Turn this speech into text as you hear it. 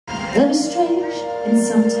Love is strange and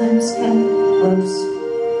sometimes kind of gross.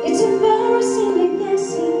 It's embarrassingly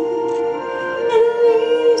messy and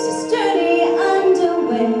leaves us dirty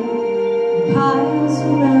underwear and piles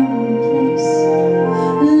around the place.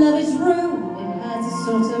 Love is rude, it has a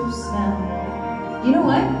sort of smell. You know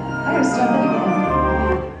what? I gotta start that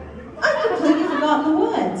again. I've completely forgotten the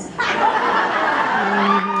words. I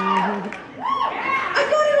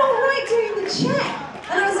got it all right during the chat.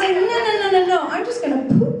 And I was like, no, I'm just gonna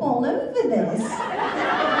poop all over this.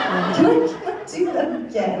 Can I do that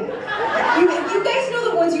again? You guys know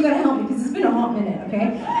the words, you gotta help me, because it's been a hot minute,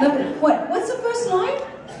 okay? What's the first line?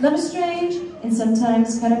 Love is strange and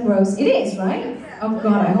sometimes kind of gross. It is, right? Oh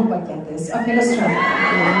God, I hope I get this. Okay, let's try.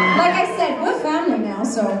 Like I said, we're family now,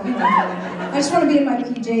 so, you know. I just want to be in my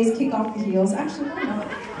PJs, kick off the heels. Actually, why not?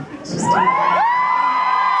 Just do it.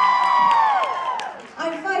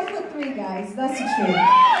 I'm 5'3", guys. That's the truth.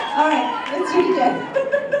 All right, let's do it again.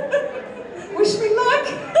 Wish me luck.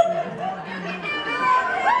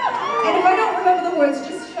 And if I don't remember the words,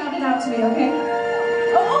 just shout it out to me, okay?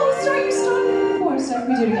 Oh, sorry, you started before, so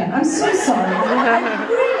we do it again. I'm so sorry. I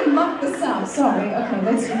really mucked this up. Sorry. Okay,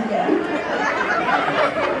 let's do it again.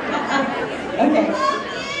 Okay.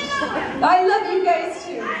 I love you guys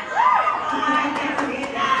too.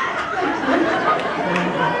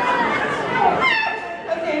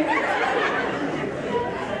 Okay.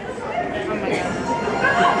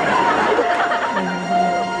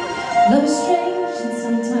 Love is strange and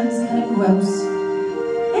sometimes kind of gross.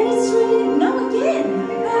 And it's really, no again,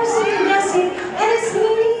 embarrassing, messy, and its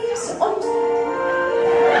leaves on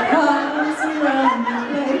piles around the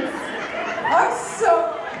place are so.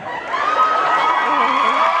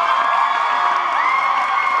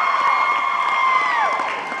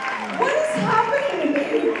 What is happening to me?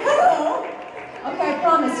 Hello? Okay, I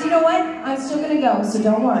promise. You know what? I'm still gonna go, so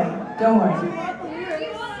don't worry. Don't worry.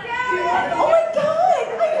 Oh my God!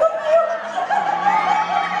 I love you!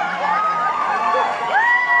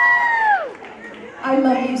 I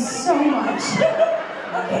love you so much.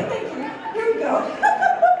 Okay, thank you. Here we go.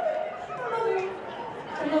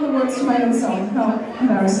 I don't know the words to my own song. How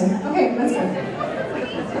embarrassing. Okay, let's go.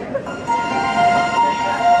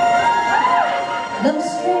 Love is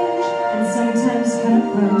strange and sometimes kind of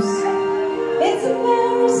gross. It's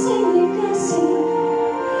embarrassingly messy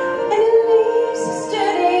and it leaves us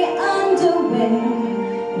dirty underwear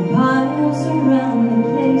and piles around the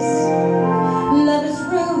place. Love is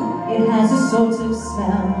rude, it has a sort of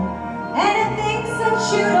smell, and it thinks that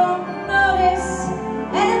you don't notice,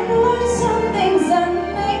 and it blurts out things that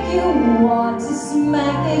make you want to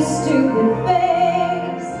smack his stupid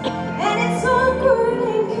face. And it's awkward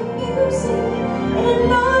and confusing, it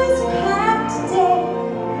annoys you half to death.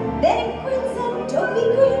 Then it grins that dopey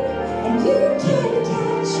grin, and you can't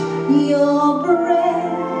catch your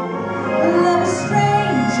breath. Love is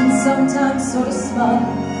strange and sometimes sort of smug,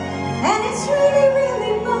 and it's really,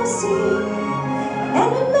 really messy, and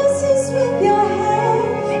it messes with your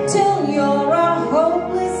head till you're a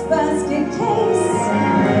hopeless basket case.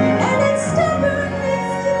 And it's stubborn,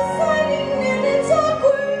 it's deciding, and it's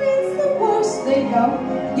awkward, it's the worst they go.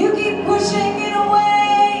 You keep pushing it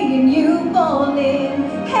away, and you fall in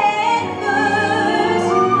head first.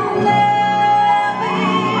 Love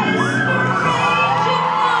is strange and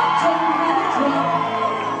often kind of drunk.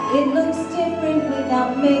 It looks different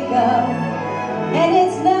without makeup, and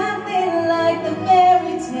it's nothing like the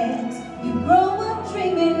fairy tales you grow up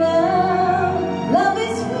dreaming of. Love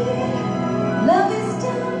is weird, love is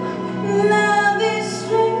dumb, love is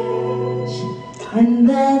strange, and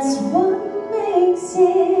that's what makes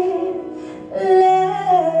it love.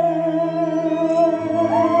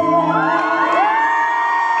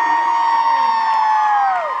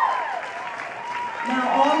 Now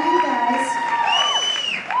all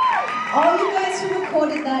you guys who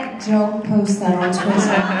recorded that, don't post that on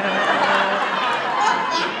Twitter.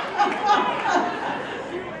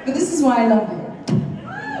 But this is why I love you.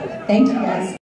 Thank you guys.